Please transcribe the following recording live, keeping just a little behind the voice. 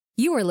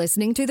You are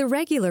listening to the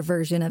regular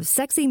version of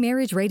Sexy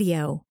Marriage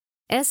Radio.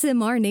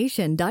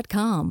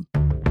 smrnation.com.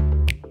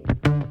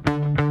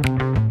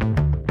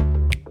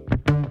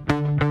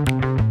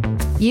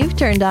 You've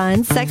turned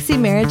on Sexy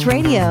Marriage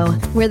Radio,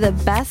 where the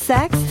best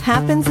sex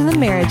happens in the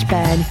marriage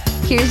bed.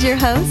 Here's your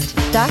host,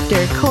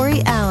 Dr.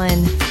 Corey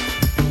Allen.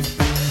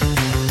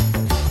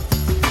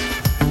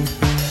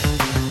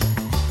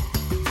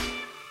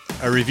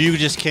 A review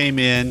just came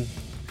in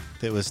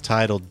that was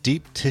titled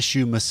Deep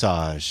Tissue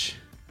Massage.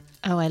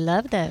 Oh, I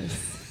love those.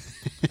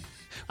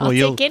 I'll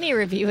take any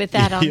review with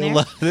that on there. You'll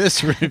love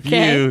this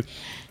review,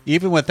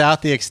 even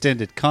without the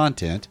extended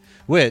content,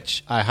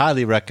 which I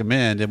highly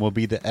recommend and will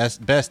be the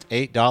best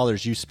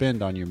 $8 you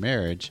spend on your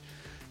marriage.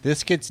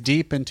 This gets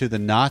deep into the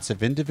knots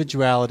of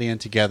individuality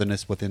and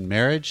togetherness within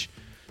marriage,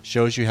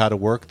 shows you how to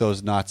work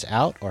those knots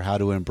out or how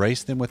to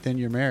embrace them within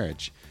your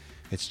marriage.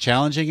 It's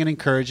challenging and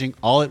encouraging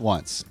all at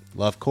once.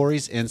 Love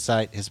Corey's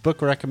insight, his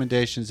book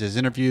recommendations, his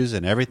interviews,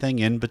 and everything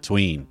in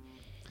between.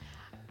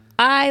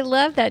 I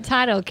love that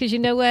title because you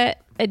know what?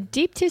 A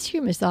deep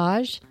tissue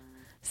massage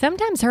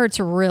sometimes hurts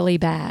really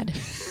bad.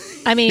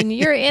 I mean,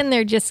 you're in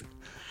there just,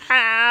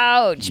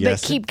 ouch,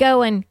 yes, but keep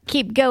going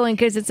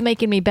because it's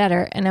making me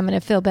better, and I'm going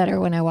to feel better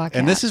when I walk out.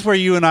 And this is where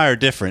you and I are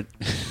different.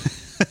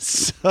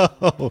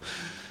 So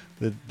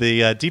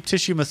the deep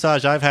tissue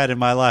massage I've had in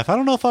my life, I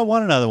don't know if I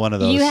want another one of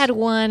those. You had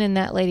one, and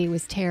that lady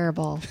was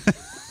terrible.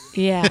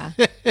 Yeah,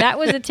 that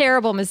was a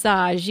terrible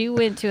massage. You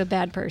went to a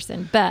bad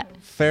person, but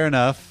fair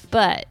enough.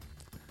 But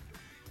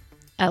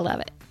I love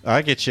it.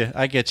 I get you.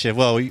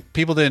 Well,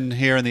 people didn't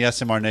here in the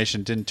SMR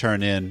Nation didn't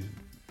turn in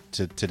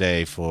to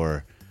today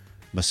for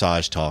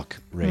Massage Talk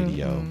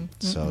Radio.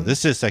 So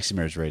this is Sexy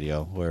Marriage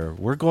Radio, where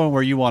we're going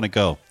where you want to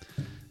go.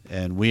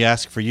 And we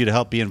ask for you to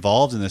help be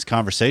involved in this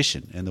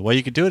conversation. And the way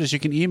you can do it is you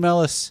can email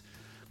us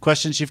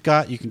questions you've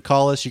got. You can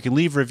call us. You can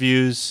leave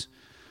reviews.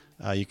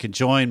 You can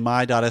join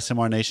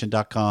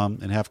my.smrnation.com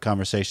and have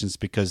conversations,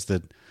 because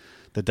the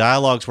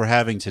dialogues we're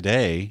having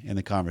today and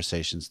the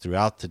conversations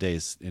throughout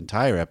today's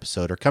entire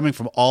episode are coming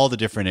from all the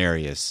different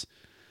areas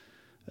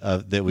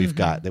that we've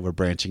got that we're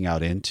branching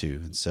out into.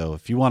 And so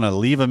if you want to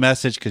leave a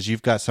message because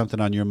you've got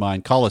something on your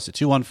mind, call us at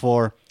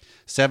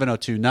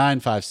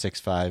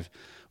 214-702-9565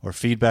 or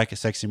feedback at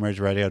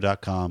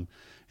sexymarriageradio.com.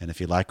 And if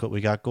you like what we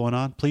got going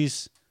on,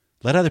 please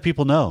let other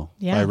people know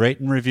by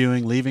rating,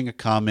 reviewing, leaving a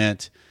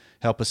comment.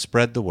 Help us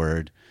spread the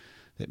word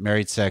that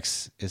married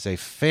sex is a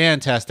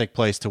fantastic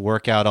place to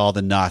work out all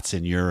the knots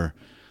in your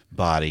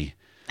body.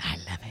 I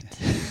love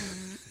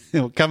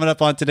it. Coming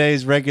up on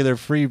today's regular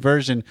free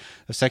version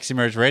of Sexy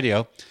Marriage Radio,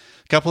 a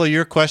couple of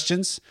your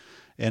questions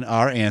and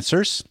our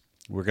answers.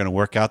 We're going to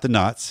work out the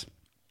knots.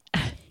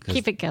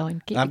 Keep it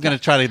going. I'm going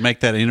to try to make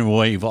that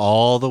interwave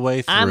all the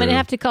way through. I'm going to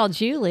have to call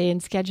Julie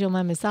and schedule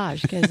my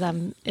massage because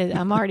I'm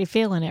already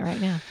feeling it right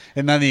now.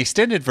 And then the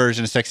extended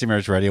version of Sexy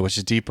Marriage Radio, which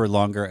is deeper,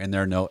 longer, and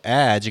there are no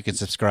ads, you can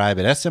subscribe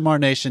at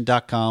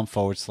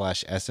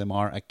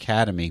smrnation.com/SMR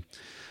Academy.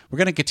 We're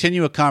going to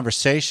continue a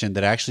conversation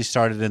that actually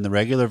started in the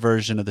regular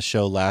version of the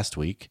show last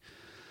week,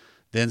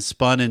 then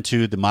spun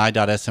into the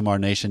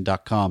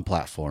my.smrnation.com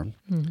platform,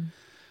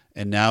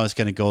 and now it's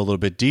going to go a little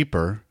bit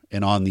deeper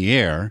and on the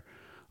air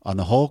on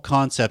the whole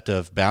concept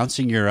of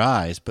bouncing your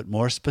eyes, but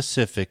more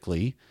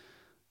specifically,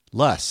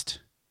 lust.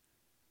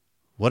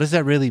 What does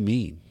that really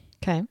mean?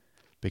 Okay.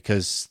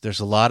 Because there's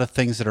a lot of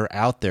things that are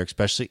out there,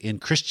 especially in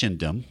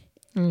Christendom,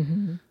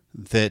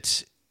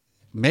 that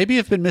maybe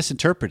have been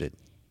misinterpreted.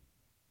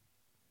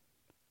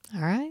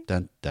 All right.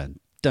 Dun,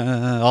 dun,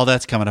 dun. All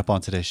that's coming up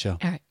on today's show.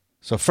 All right.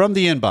 So from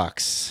the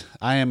inbox,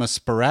 I am a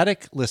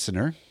sporadic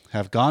listener,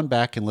 have gone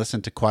back and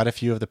listened to quite a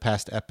few of the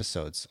past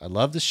episodes. I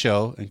love the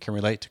show and can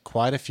relate to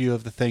quite a few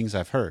of the things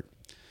I've heard.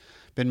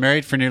 Been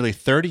married for nearly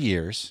 30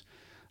 years.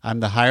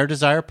 I'm the higher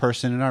desire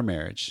person in our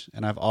marriage,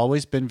 and I've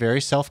always been very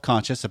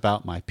self-conscious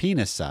about my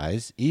penis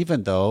size,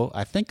 even though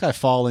I think I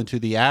fall into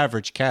the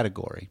average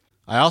category.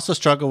 I also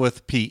struggle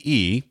with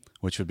PE,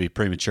 which would be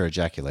premature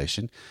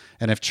ejaculation,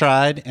 and have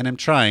tried and am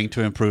trying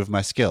to improve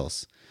my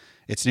skills.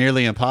 It's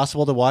nearly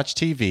impossible to watch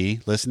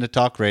TV, listen to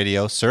talk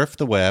radio, surf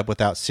the web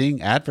without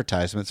seeing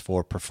advertisements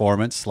for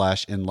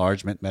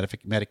performance/enlargement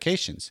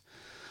medications.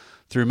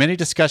 Through many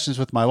discussions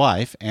with my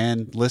wife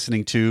and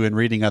listening to and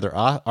reading other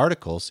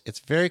articles,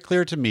 it's very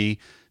clear to me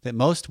that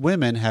most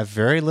women have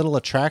very little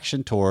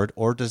attraction toward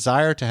or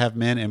desire to have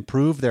men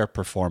improve their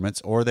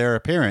performance or their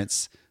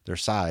appearance, their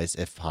size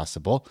if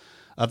possible,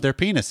 of their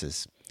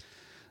penises.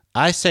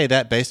 I say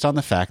that based on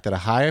the fact that a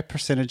higher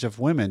percentage of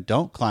women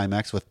don't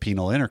climax with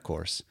penile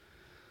intercourse.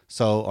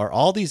 So are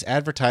all these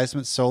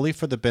advertisements solely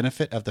for the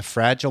benefit of the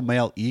fragile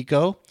male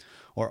ego,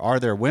 or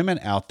are there women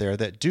out there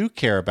that do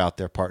care about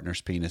their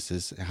partner's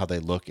penises, how they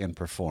look and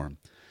perform?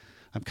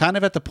 I'm kind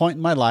of at the point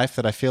in my life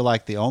that I feel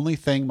like the only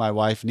thing my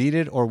wife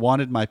needed or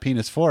wanted my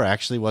penis for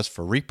actually was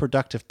for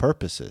reproductive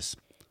purposes.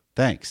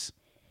 Thanks.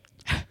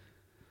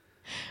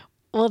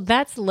 Well,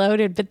 that's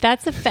loaded, but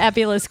that's a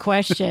fabulous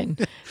question.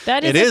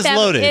 That is it is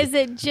loaded.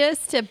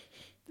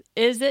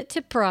 Is it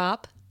to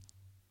prop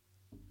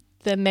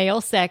the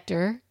male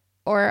sector,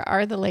 or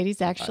are the ladies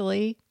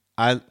actually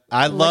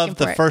I love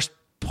the first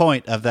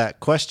point of that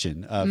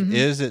question of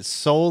is it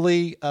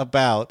solely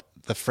about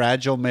the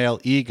fragile male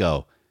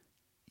ego?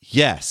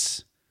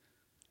 Yes.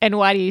 And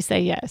why do you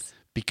say yes?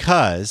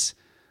 Because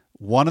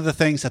one of the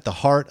things at the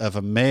heart of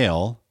a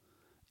male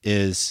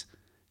is,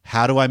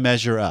 how do I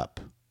measure up?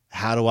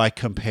 How do I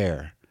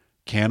compare?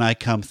 Can I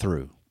come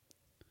through?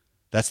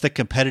 That's the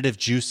competitive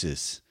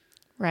juices.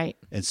 Right.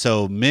 And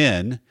so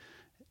men,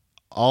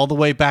 all the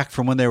way back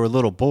from when they were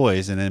little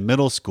boys and in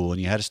middle school,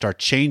 and you had to start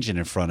changing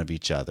in front of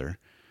each other,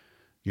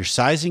 you're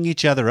sizing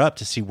each other up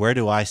to see where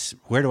do I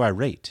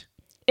rate?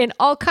 In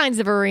all kinds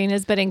of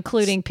arenas, but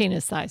including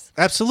penis size.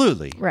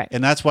 Absolutely. Right.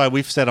 And that's why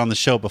we've said on the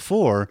show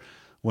before,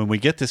 when we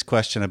get this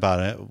question about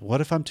it, what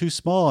if I'm too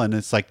small? And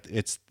it's like,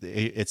 it's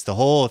the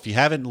whole, if you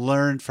haven't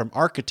learned from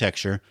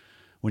architecture,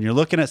 when you're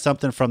looking at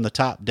something from the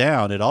top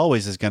down, it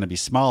always is going to be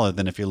smaller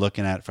than if you're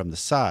looking at it from the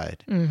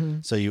side. Mm-hmm.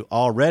 So you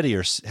already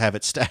have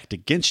it stacked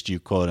against you,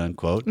 quote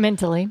unquote.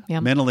 Mentally,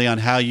 yeah. Mentally on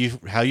how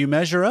you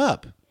measure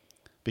up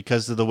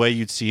because of the way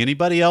you'd see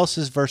anybody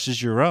else's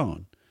versus your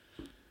own.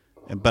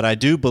 But I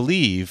do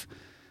believe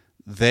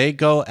they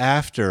go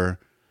after,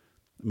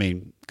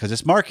 because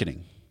it's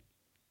marketing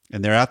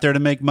and they're out there to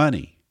make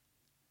money.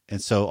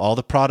 And so all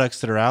the products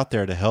that are out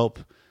there to help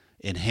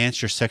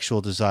enhance your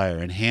sexual desire,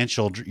 enhance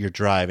your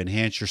drive,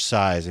 enhance your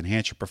size,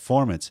 enhance your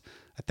performance,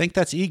 I think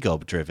that's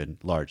ego-driven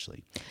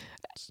largely.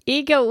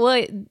 Ego,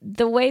 well,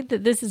 the way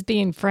that this is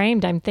being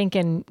framed, I'm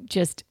thinking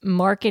just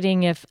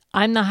marketing. If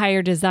I'm the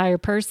higher desire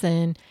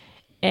person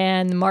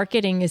and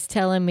marketing is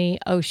telling me,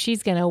 oh,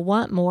 she's going to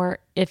want more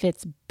if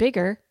it's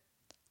bigger,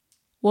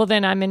 well,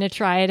 then I'm going to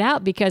try it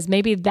out because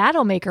maybe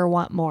that'll make her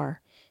want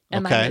more.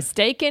 Am I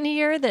mistaken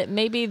here that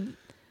maybe...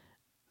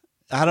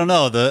 I don't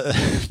know.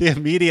 The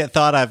immediate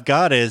thought I've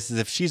got is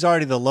if she's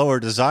already the lower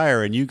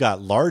desire and you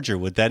got larger,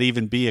 would that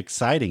even be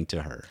exciting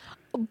to her?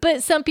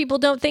 But some people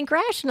don't think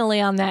rationally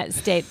on that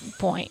state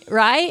point,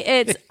 right?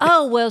 It's,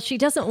 oh, well, she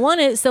doesn't want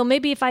it, so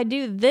maybe if I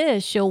do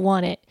this, she'll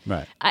want it.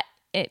 Right.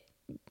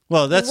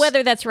 Well,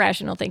 whether that's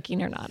rational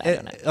thinking or not, I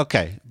don't know.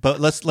 Okay,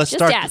 but let's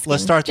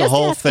start the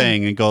whole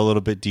thing and go a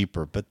little bit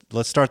deeper. But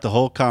let's start the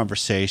whole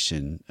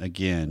conversation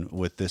again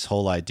with this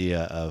whole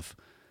idea of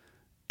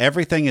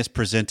everything is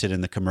presented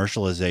in the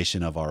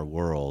commercialization of our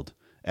world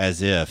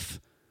as if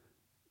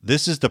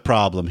this is the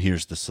problem,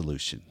 here's the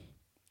solution.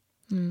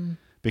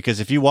 Because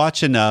if you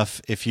watch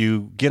enough, if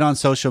you get on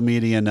social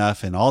media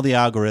enough, and all the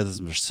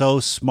algorithms are so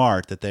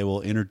smart that they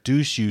will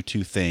introduce you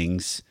to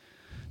things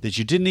that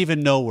you didn't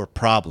even know were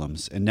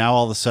problems. And now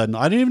all of a sudden,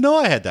 I didn't even know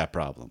I had that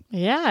problem.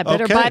 Yeah, I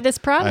better buy this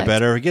product. I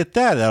better get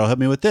that. That'll help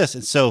me with this.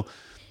 And so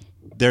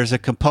there's a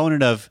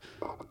component of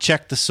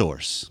check the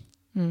source.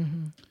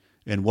 Mm-hmm.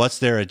 And what's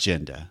their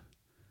agenda?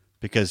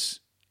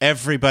 Because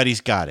everybody's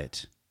got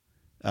it.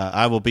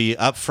 I will be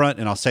upfront,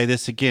 and I'll say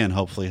this again,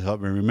 hopefully help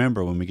me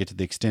remember when we get to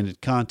the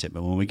extended content.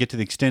 But when we get to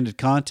the extended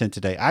content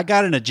today, I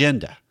got an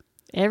agenda.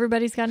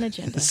 Everybody's got an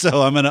agenda.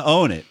 So I'm going to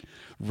own it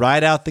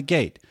right out the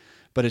gate.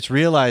 But it's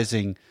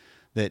realizing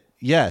that,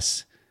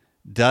 yes,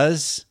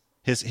 does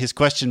his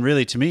question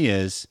really to me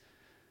is,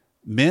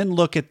 men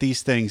look at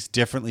these things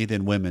differently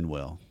than women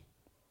will.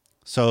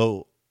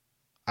 So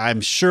I'm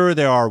sure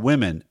there are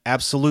women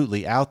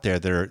absolutely out there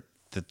that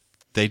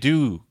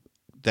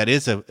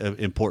is an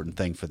important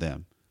thing for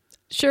them.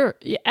 Sure,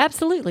 yeah,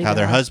 absolutely. How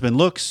their husband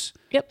looks,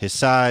 yep. His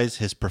size,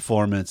 his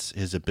performance,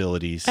 his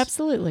abilities.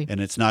 Absolutely.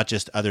 And it's not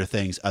just other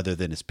things other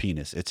than his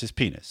penis. It's his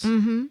penis.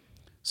 Mm-hmm.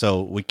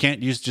 So we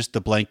can't use just the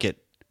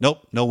blanket,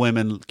 nope, no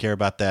women care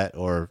about that.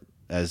 Or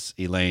as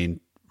Elaine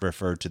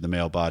referred to the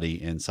male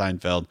body in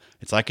Seinfeld,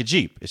 it's like a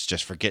Jeep. It's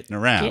just for getting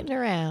around. Getting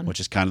around.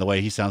 Which is kind of the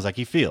way he sounds like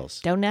he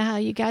feels. Don't know how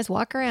you guys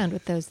walk around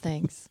with those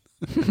things.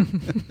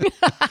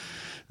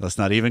 Let's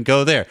not even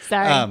go there.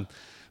 Sorry.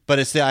 But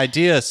it's the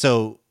idea.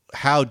 So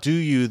how do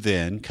you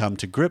then come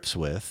to grips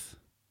with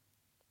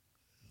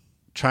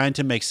trying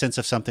to make sense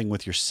of something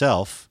with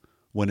yourself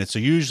when it's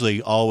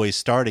usually always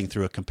starting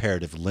through a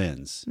comparative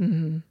lens?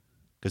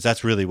 Because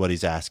that's really what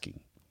he's asking.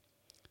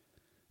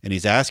 And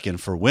he's asking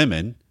for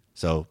women.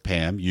 So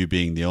Pam, you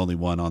being the only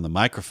one on the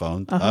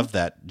microphone of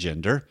that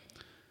gender,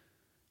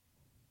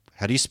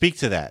 how do you speak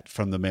to that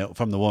from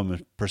the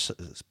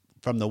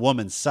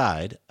woman's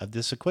side of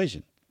this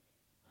equation?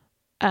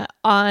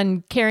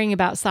 On caring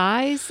about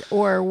size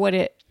or what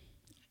it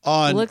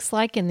looks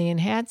like in the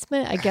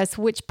enhancement? I guess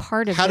which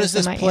part of how does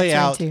this play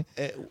out to?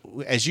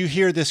 As you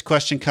hear this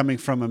question coming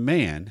from a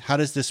man? How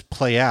does this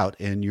play out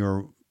in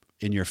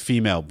your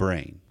female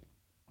brain?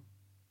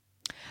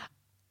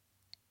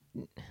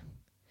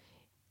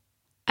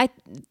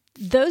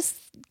 Those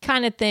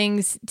kind of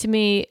things to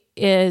me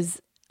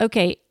is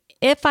okay.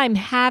 If I'm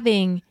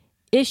having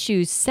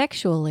issues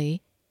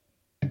sexually,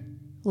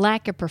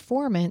 lack of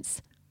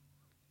performance,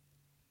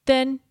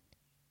 then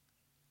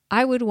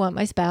I would want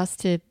my spouse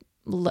to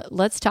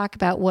let's talk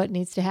about what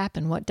needs to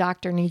happen, what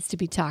doctor needs to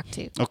be talked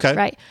to. Okay.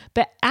 Right.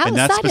 But outside and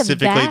that's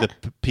specifically of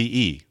that, the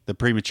PE, the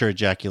premature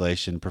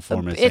ejaculation,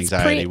 performance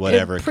anxiety,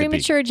 whatever it could be.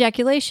 Premature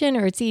ejaculation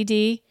or it's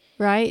ED,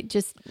 right?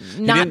 Just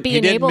not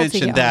being able to He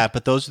didn't mention get that,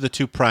 but those are the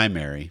two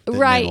primary. The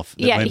right.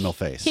 windmill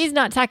face. He's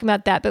not talking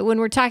about that, but when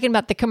we're talking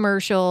about the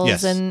commercials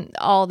Yes. and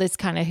all this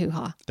kind of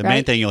hoo-ha. The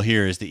main thing you'll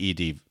hear is the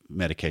ED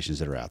medications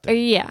that are out there.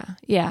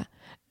 Yeah.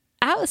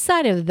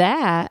 Outside of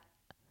that,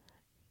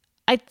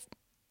 I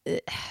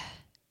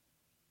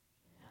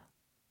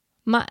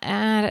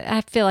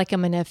feel like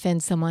I'm going to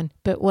offend someone,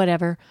 but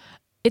whatever.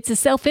 It's a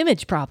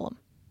self-image problem.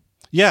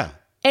 Yeah.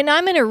 And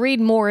I'm going to read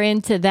more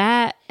into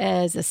that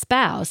as a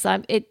spouse.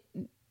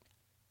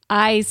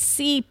 I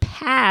see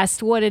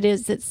past what it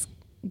is that's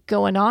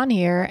going on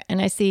here,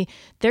 and I see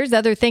there's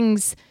other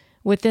things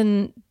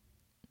within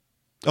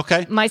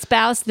my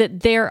spouse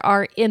that there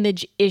are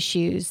image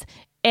issues.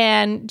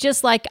 And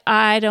just like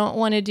I don't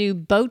want to do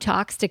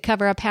Botox to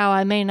cover up how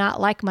I may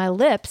not like my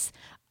lips,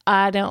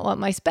 I don't want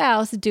my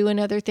spouse doing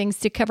other things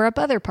to cover up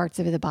other parts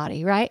of the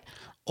body, right?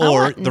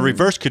 Or the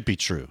reverse could be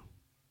true.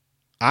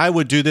 I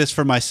would do this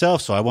for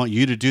myself, so I want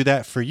you to do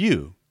that for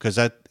you. Because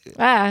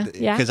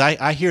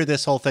I hear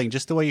this whole thing,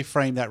 just the way you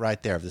frame that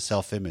right there, of the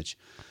self-image.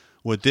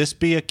 Would this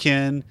be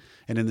akin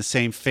and in the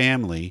same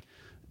family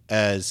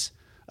as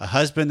a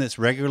husband that's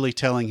regularly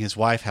telling his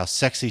wife how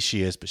sexy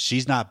she is, but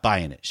she's not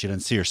buying it? She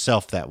doesn't see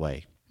herself that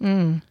way.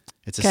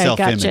 It's a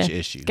self-image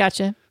issue.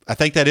 Gotcha. I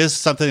think that is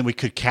something that we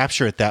could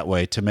capture it that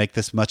way to make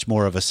this much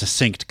more of a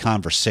succinct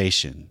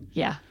conversation.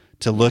 Yeah.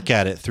 To look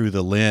at it through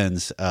the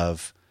lens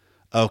of,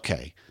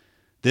 okay,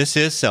 this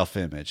is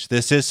self-image.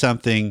 This is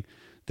something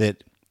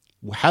that,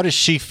 how does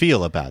she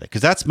feel about it?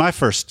 Because that's my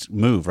first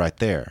move right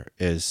there,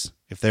 is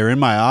if they're in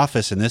my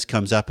office and this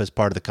comes up as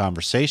part of the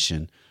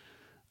conversation,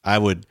 I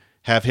would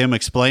have him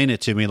explain it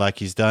to me like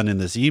he's done in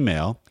this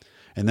email.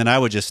 And then I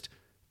would just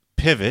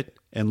pivot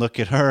and look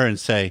at her and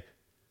say,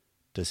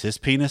 does his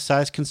penis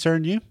size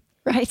concern you?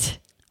 Right.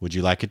 Would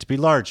you like it to be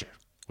larger?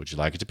 Would you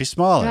like it to be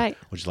smaller? Right.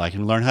 Would you like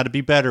him to learn how to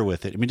be better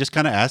with it? I mean, just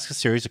kind of ask a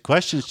series of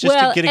questions just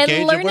to get a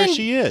gauge of where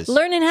she is.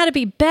 Learning how to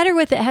be better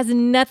with it has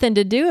nothing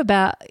to do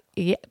about,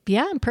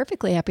 I'm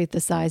perfectly happy with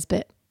the size,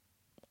 but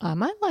I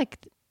might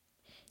like...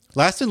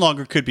 Lasting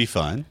longer could be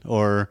fun,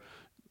 or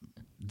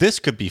this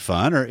could be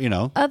fun, or,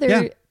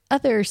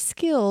 Other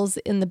skills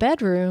in the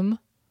bedroom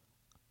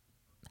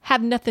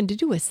have nothing to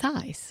do with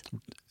size.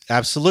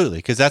 Absolutely,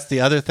 because that's the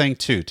other thing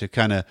too. To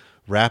kind of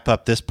wrap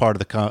up this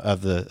part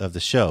of the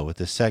show with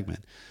this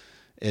segment,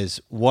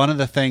 is one of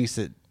the things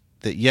that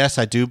yes,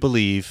 I do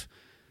believe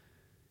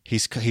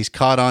he's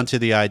caught on to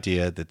the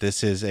idea that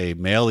this is a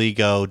male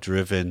ego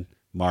driven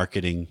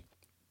marketing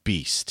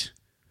beast.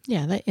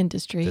 Yeah, that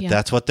industry.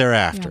 That's what they're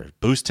after. Yeah.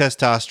 Boost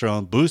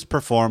testosterone, boost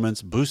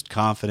performance, boost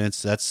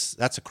confidence.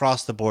 That's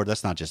across the board.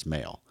 That's not just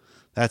male.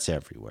 That's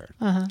everywhere.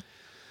 Uh-huh.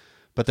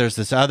 But there's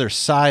this other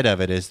side of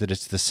it, is that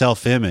it's the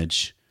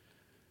self-image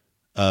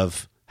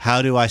of,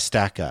 how do I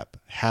stack up?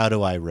 How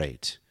do I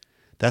rate?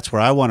 That's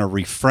where I want to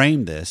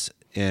reframe this.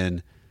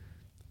 And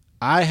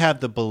I have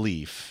the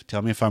belief,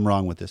 tell me if I'm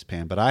wrong with this,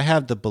 Pam, but I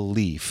have the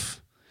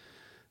belief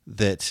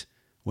that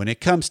when it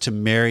comes to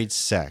married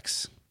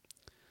sex,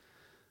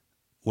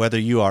 whether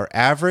you are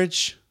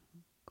average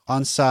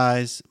on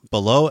size,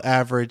 below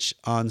average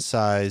on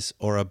size,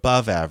 or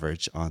above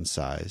average on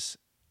size,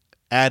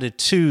 added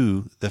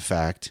to the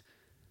fact,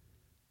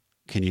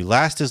 can you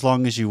last as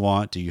long as you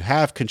want? Do you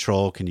have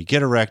control? Can you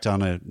get erect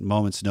on a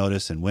moment's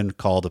notice and when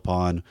called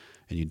upon,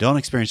 and you don't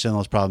experience any of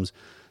those problems?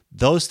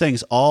 Those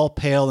things all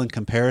pale in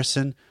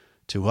comparison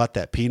to what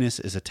that penis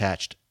is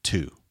attached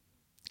to.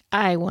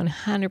 I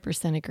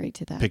 100% agree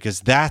to that.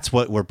 Because that's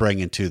what we're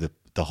bringing to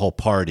the whole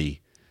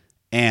party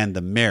and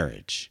the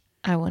marriage.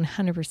 I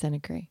 100%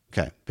 agree.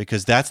 Okay,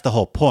 because that's the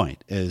whole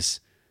point, is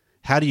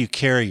how do you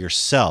carry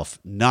yourself,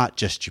 not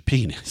just your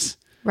penis?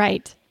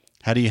 Right.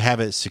 How do you have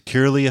it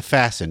securely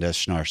fastened, as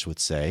Schnarch would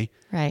say,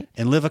 right,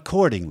 and live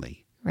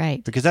accordingly?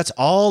 Right. Because that's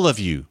all of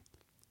you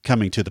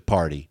coming to the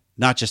party,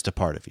 not just a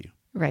part of you.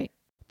 Right.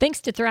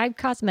 Thanks to Thrive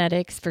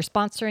Cosmetics for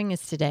sponsoring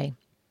us today.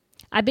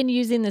 I've been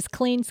using this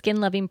clean,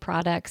 skin-loving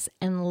products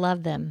and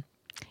love them.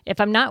 If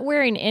I'm not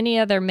wearing any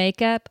other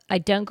makeup, I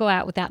don't go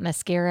out without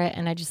mascara,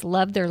 and I just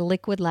love their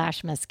Liquid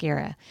Lash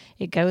Mascara.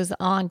 It goes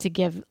on to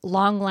give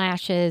long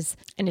lashes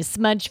and is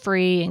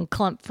smudge-free and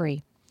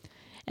clump-free.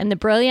 And the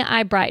Brilliant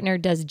Eye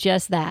Brightener does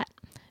just that.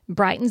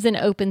 Brightens and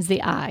opens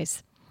the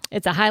eyes.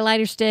 It's a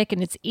highlighter stick,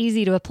 and it's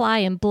easy to apply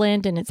and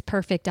blend, and it's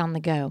perfect on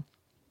the go.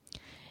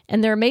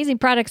 And their amazing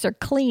products are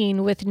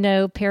clean with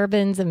no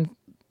parabens and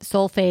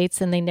sulfates,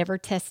 and they never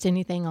test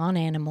anything on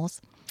animals.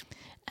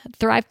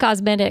 Thrive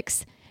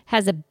Cosmetics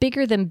has a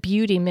bigger than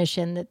beauty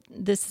mission. That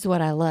this is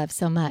what I love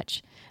so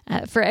much.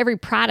 For every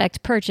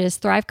product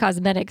purchased, Thrive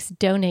Cosmetics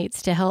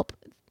donates to help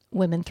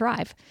women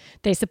thrive.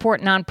 They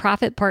support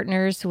nonprofit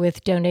partners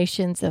with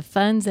donations of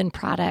funds and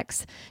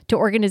products to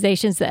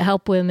organizations that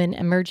help women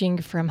emerging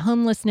from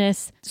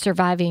homelessness,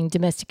 surviving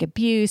domestic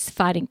abuse,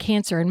 fighting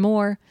cancer, and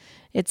more.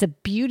 It's a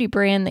beauty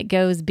brand that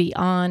goes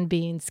beyond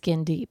being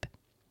skin deep.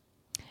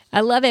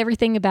 I love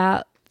everything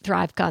about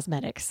Thrive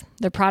Cosmetics.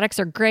 Their products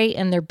are great,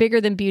 and their bigger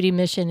than beauty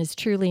mission is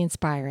truly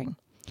inspiring.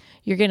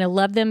 You're going to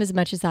love them as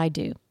much as I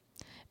do.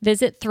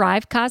 Visit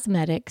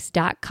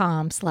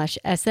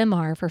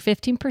thrivecosmetics.com/SMR for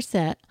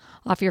 15%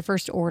 off your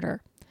first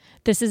order.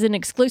 This is an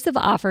exclusive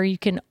offer you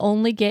can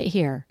only get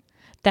here.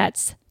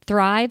 That's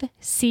Thrive,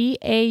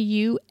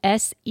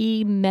 CAUSE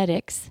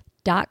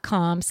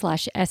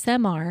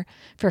medics.com/SMR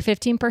for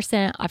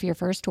 15% off your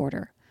first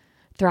order.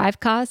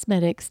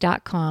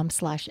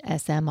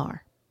 thrivecosmetics.com/SMR.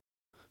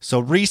 So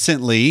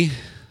recently,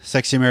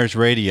 Sexy Marriage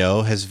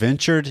Radio has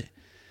ventured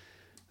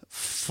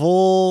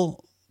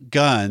full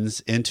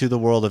guns into the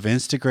world of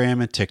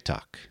Instagram and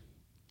TikTok.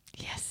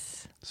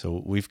 Yes.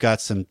 So we've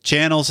got some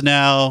channels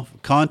now,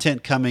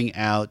 content coming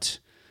out.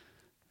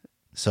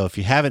 So if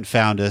you haven't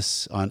found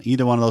us on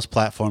either one of those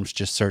platforms,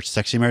 just search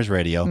Sexy Marriage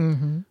Radio.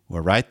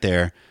 We're right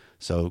there.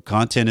 So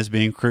content is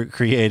being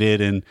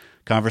created and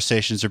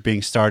conversations are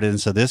being started.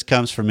 And so this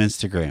comes from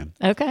Instagram.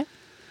 Okay.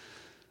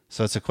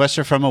 So it's a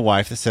question from a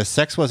wife that says,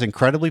 sex was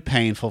incredibly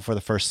painful for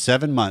the first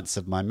 7 months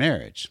of my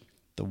marriage.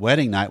 The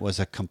wedding night was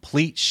a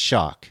complete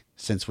shock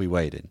since we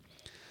waited.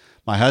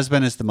 My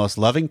husband is the most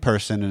loving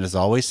person and is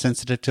always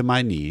sensitive to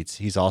my needs.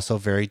 He's also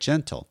very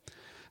gentle.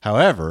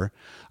 However,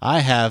 I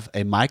have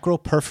a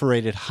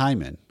micro-perforated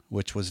hymen,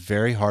 which was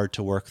very hard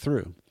to work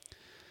through.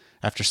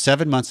 After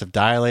 7 months of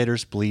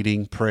dilators,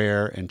 bleeding,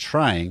 prayer, and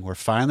trying, we're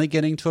finally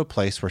getting to a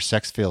place where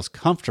sex feels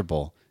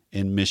comfortable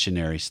in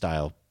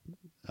missionary-style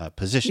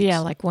positions. Yeah,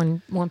 like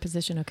one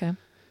position, okay.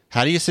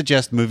 How do you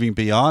suggest moving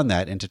beyond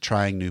that into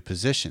trying new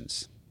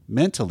positions?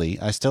 Mentally,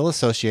 I still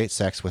associate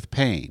sex with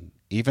pain,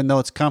 even though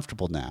it's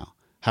comfortable now.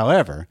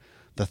 However,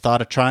 the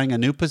thought of trying a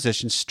new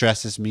position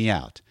stresses me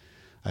out.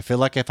 I feel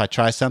like if I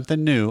try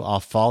something new, I'll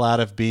fall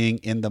out of being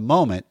in the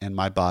moment and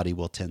my body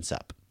will tense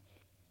up.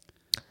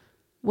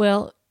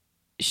 Well,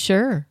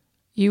 sure,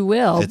 you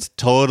will. It's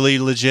totally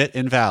legit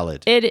and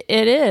valid. It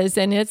is,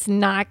 and it's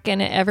not going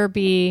to ever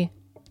be,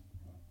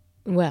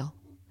 well,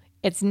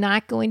 it's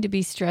not going to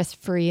be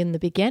stress-free in the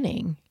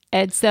beginning.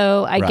 And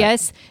so I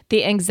guess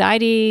the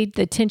anxiety,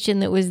 the tension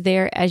that was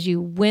there as you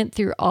went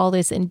through all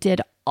this and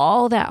did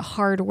all that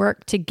hard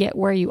work to get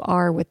where you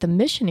are with the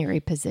missionary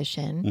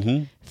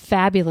position,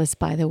 fabulous,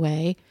 by the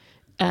way.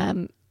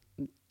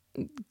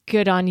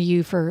 Good on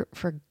you for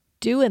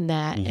doing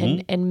that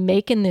and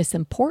making this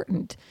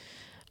important.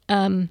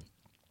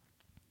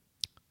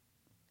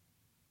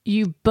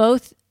 You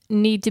both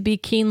need to be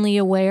keenly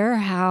aware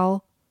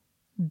how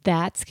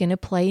that's going to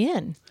play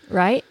in,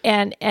 right?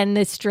 And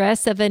the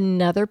stress of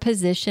another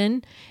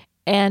position,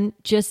 and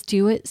just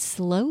do it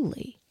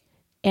slowly.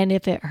 And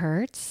if it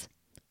hurts,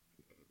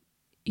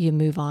 you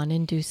move on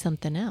and do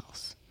something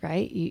else,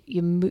 right?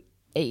 You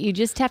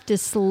just have to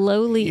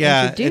slowly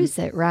introduce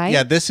it, right?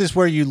 Yeah, this is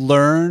where you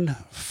learn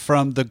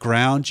from the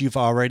ground you've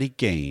already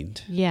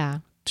gained. Yeah.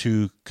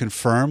 To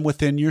confirm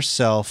within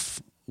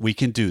yourself, we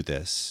can do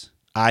this.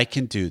 I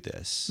can do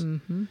this.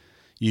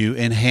 You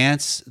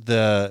enhance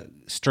the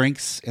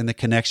strengths and the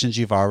connections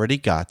you've already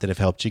got that have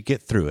helped you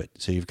get through it.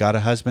 So you've got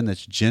a husband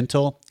that's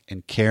gentle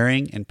and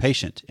caring and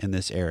patient in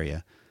this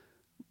area.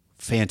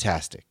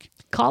 Fantastic.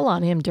 Call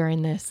on him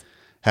during this.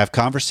 Have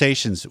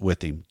conversations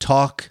with him.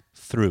 Talk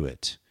through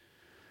it.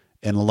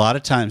 And a lot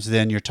of times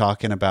then you're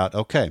talking about,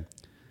 okay,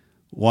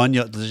 one,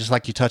 just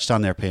like you touched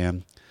on there,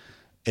 Pam,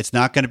 it's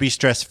not going to be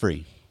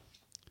stress-free.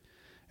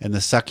 And the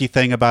sucky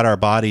thing about our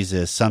bodies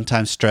is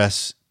sometimes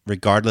stress,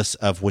 regardless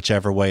of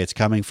whichever way it's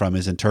coming from,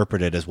 is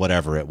interpreted as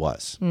whatever it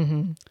was,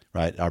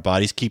 right? Our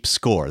bodies keep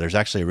score. There's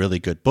actually a really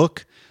good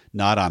book,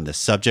 not on this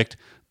subject,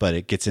 but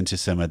it gets into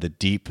some of the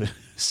deep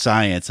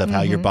science of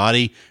how your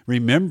body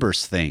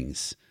remembers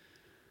things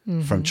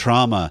from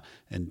trauma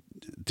and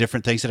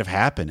different things that have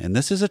happened. And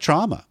this is a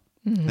trauma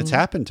that's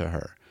happened to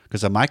her,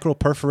 because a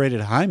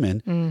micro-perforated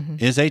hymen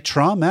is a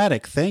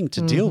traumatic thing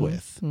to deal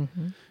with.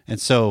 And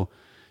so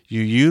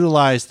you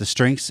utilize the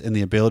strengths and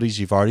the abilities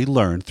you've already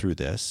learned through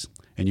this,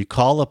 and you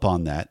call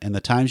upon that. And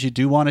the times you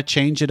do want to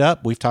change it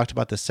up, we've talked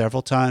about this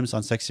several times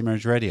on Sexy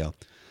Marriage Radio.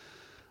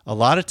 A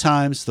lot of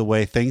times the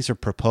way things are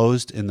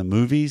proposed in the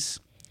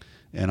movies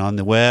and on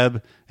the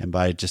web and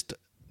by just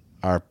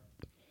our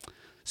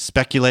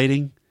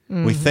speculating,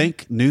 we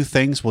think new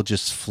things will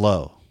just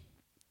flow,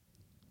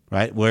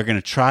 right? We're going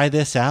to try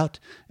this out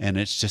and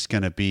it's just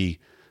going to be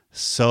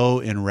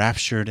so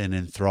enraptured and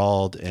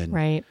enthralled,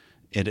 and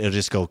it'll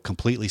just go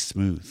completely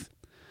smooth.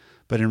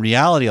 But in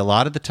reality, a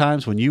lot of the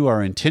times when you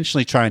are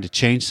intentionally trying to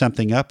change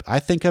something up, I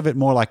think of it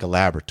more like a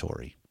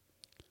laboratory.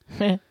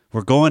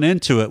 We're going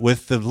into it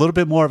with a little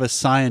bit more of a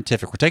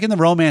scientific. We're taking the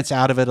romance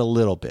out of it a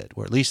little bit,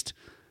 or at least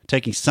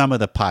taking some of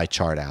the pie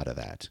chart out of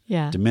that,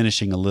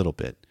 diminishing a little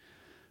bit,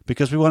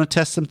 because we want to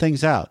test some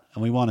things out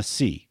and we want to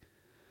see.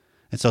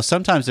 And so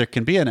sometimes there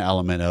can be an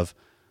element of,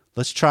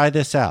 let's try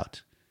this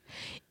out.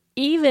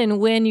 Even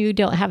when you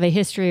don't have a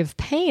history of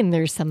pain,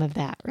 there's some of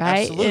that,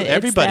 right? Absolutely.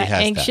 Everybody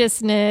has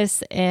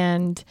anxiousness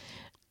and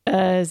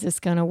is this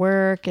going to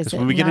work? Is it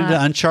when we get into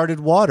uncharted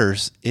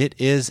waters, it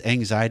is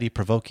anxiety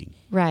provoking.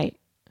 Right.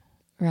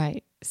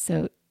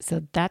 So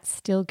that's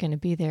still going to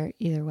be there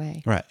either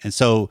way. Right. And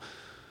so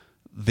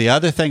the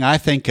other thing I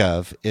think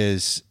of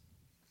is,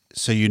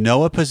 so you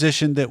know a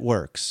position that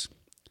works.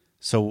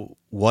 So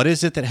what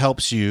is it that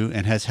helps you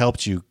and has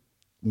helped you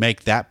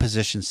make that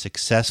position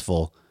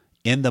successful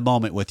in the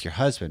moment with your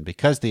husband?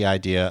 Because the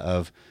idea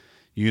of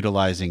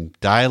utilizing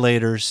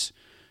dilators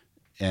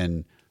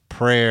and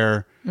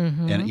prayer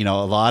and, you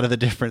know, a lot of the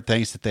different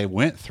things that they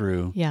went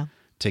through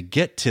to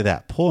get to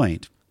that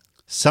point,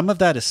 some of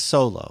that is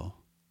solo.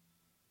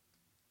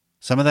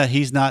 Some of that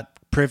he's not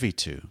privy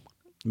to,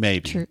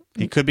 maybe. True.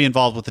 He could be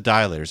involved with the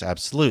dilators,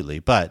 absolutely.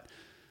 But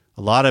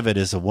a lot of it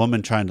is a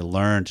woman trying to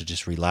learn to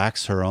just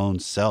relax her own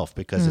self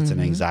because it's an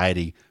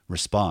anxiety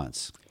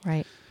response.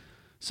 Right.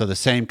 So the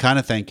same kind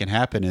of thing can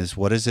happen is,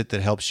 what is it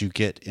that helps you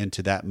get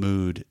into that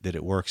mood that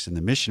it works in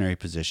the missionary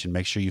position?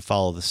 Make sure you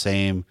follow the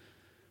same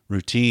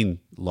routine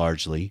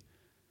largely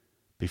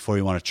before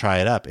you want to try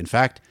it up. In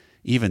fact,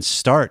 even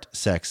start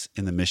sex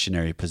in the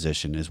missionary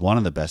position is one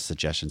of the best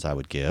suggestions I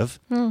would give.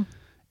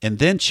 And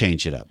then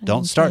change it up.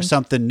 Don't start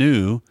something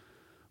new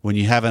when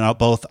you haven't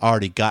both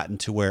already gotten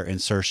to where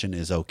insertion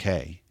is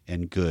okay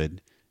and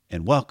good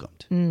and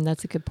welcomed.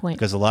 That's a good point.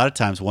 Because a lot of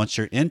times once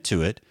you're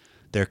into it,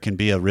 there can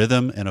be a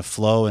rhythm and a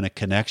flow and a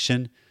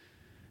connection,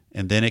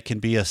 and then it can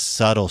be a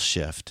subtle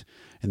shift.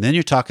 And then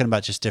you're talking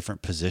about just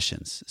different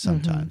positions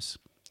sometimes.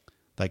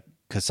 Like,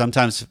 because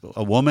sometimes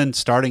a woman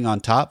starting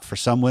on top for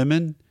some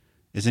women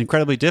is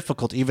incredibly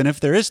difficult, even if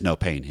there is no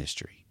pain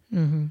history.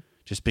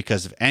 Just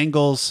because of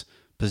angles,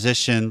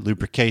 position,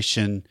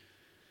 lubrication,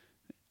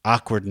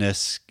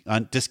 awkwardness,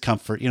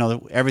 discomfort, you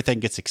know, everything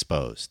gets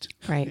exposed.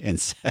 Right. In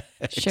sex.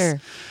 Sure.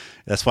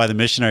 That's why the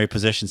missionary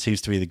position seems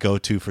to be the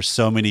go-to for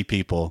so many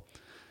people,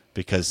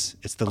 because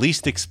it's the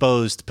least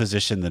exposed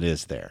position that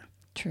is there.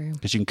 True.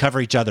 Because you can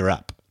cover each other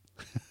up.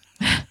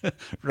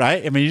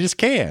 Right? I mean, you just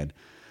can.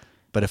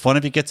 But if one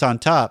of you gets on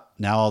top,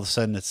 now all of a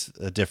sudden it's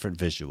a different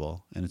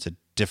visual and it's a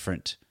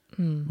different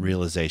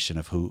realization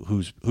of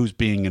who's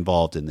being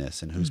involved in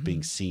this and who's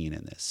being seen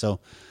in this. So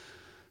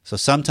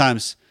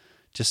sometimes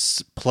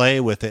just play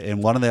with it.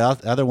 And one of the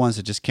other ones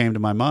that just came to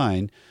my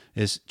mind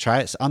is try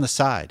it on the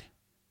side.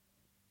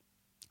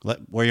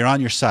 Where you're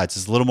on your sides.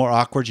 It's a little more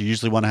awkward. You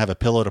usually want to have a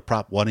pillow to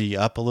prop one of you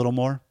up a little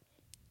more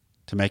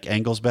to make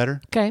angles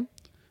better. Okay.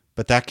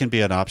 But that can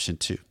be an option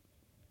too.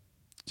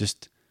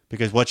 Just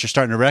because what you're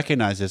starting to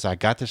recognize is, I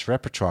got this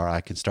repertoire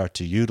I can start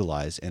to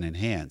utilize and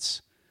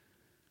enhance.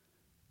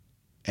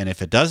 And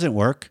if it doesn't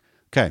work,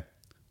 okay,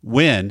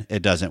 when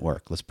it doesn't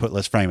work,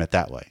 let's frame it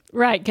that way.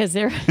 Right, because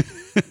they're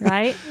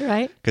right.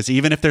 Because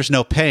even if there's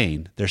no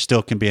pain, there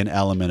still can be an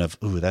element of,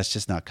 ooh, that's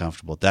just not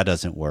comfortable. That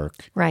doesn't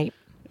work. Right.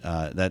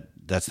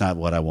 That's not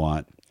what I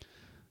want.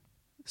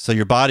 So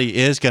your body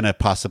is going to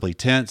possibly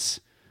tense.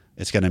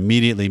 It's going to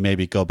immediately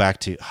maybe go back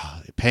to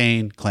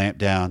pain, clamp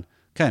down.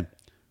 Okay,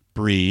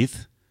 breathe.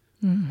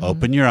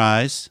 Open your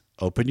eyes,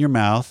 open your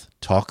mouth,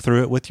 talk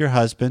through it with your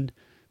husband.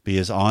 Be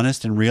as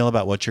honest and real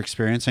about what you're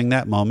experiencing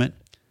that moment.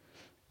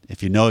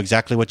 If you know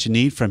exactly what you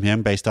need from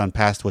him based on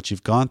past what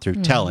you've gone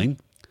through, tell him.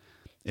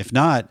 If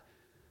not,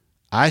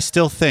 I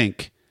still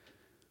think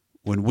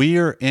when we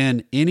are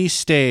in any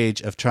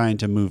stage of trying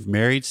to move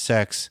married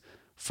sex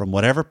from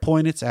whatever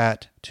point it's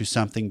at to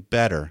something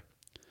better,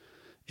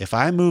 if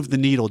I move the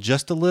needle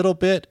just a little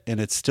bit and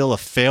it's still a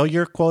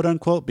failure, quote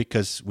unquote,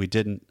 because we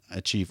didn't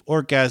achieve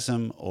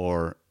orgasm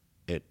or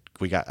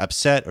we got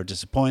upset or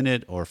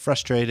disappointed or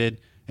frustrated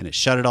and it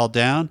shut it all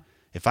down,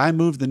 if I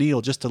move the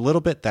needle just a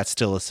little bit, that's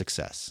still a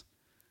success.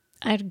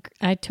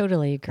 I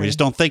totally agree. We just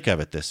don't think of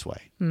it this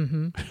way.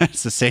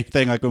 It's the same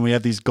thing like when we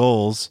have these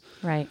goals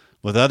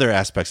with other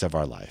aspects of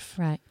our life.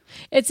 Right.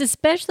 It's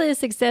especially a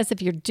success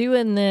if you're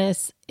doing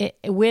this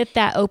with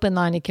that open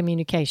line of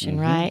communication,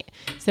 right?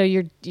 So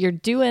you're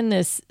doing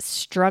this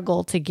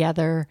struggle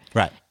together.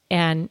 Right.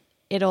 And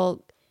it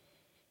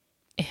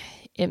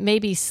may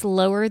be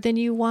slower than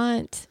you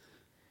want,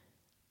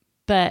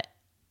 but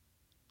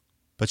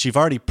you've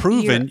already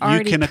proven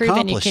you can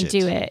accomplish it.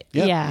 You can do it.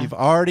 Yep. Yeah. You've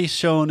already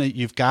shown it.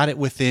 You've got it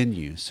within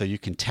you. So you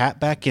can tap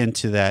back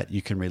into that.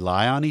 You can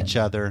rely on each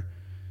other.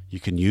 You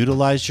can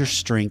utilize your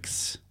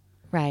strengths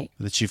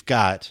that you've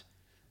got,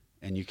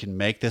 and you can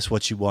make this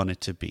what you want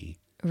it to be.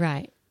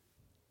 Right.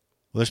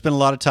 Well, there's been a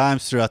lot of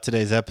times throughout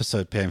today's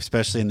episode, Pam,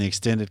 especially in the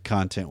extended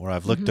content, where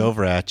I've looked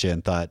over at you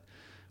and thought,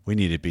 we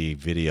need to be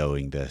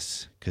videoing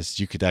this because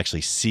you could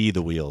actually see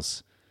the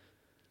wheels.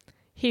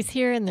 He's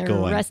hearing the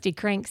rusty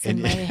cranks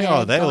in my head.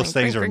 Oh, those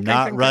things are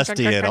not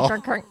rusty at all.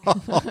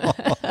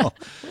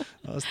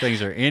 Those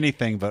things are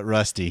anything but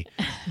rusty.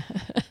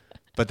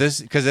 But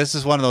this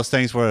is one of those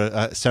things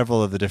where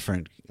several of the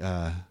different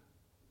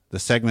the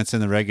segments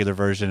in the regular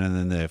version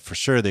and then for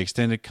sure the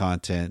extended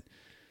content,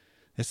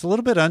 it's a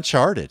little bit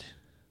uncharted.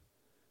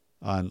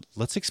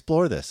 Let's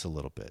explore this a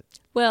little bit.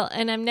 Well,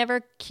 and I'm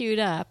never queued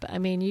up. I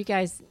mean, you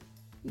guys,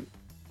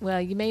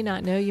 well, you may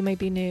not know, you may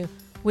be new.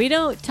 We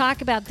don't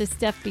talk about this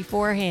stuff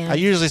beforehand. I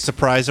usually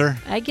surprise her.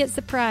 I get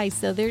surprised,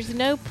 so there's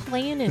no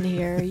plan in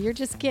here. You're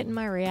just getting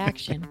my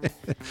reaction.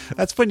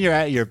 That's when you're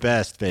at your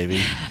best,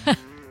 baby.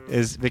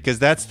 Is because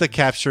that's the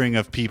capturing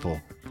of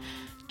people.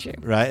 True.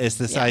 Right? It's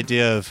this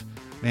idea of,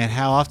 man,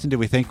 how often do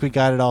we think we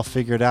got it all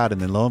figured out? And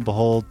then lo and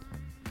behold,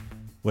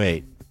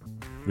 wait,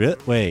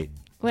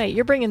 Wait,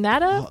 you're bringing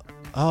that up?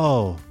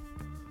 Oh,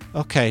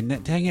 okay.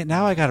 Dang it.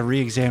 Now I got to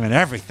re-examine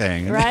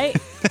everything. Right?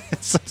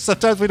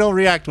 Sometimes we don't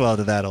react well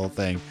to that whole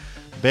thing.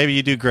 Baby,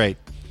 you do great.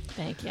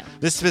 Thank you.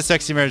 This has been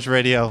Sexy Marriage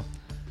Radio.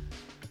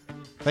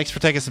 Thanks for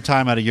taking some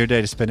time out of your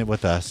day to spend it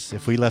with us.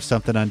 If we left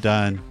something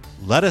undone,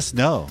 let us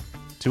know.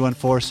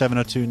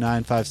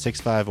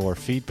 214-702-9565 or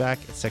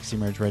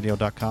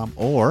feedback@sexymarriageradio.com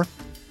or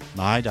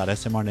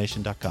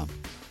my.smrnation.com.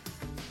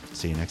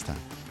 See you next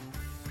time.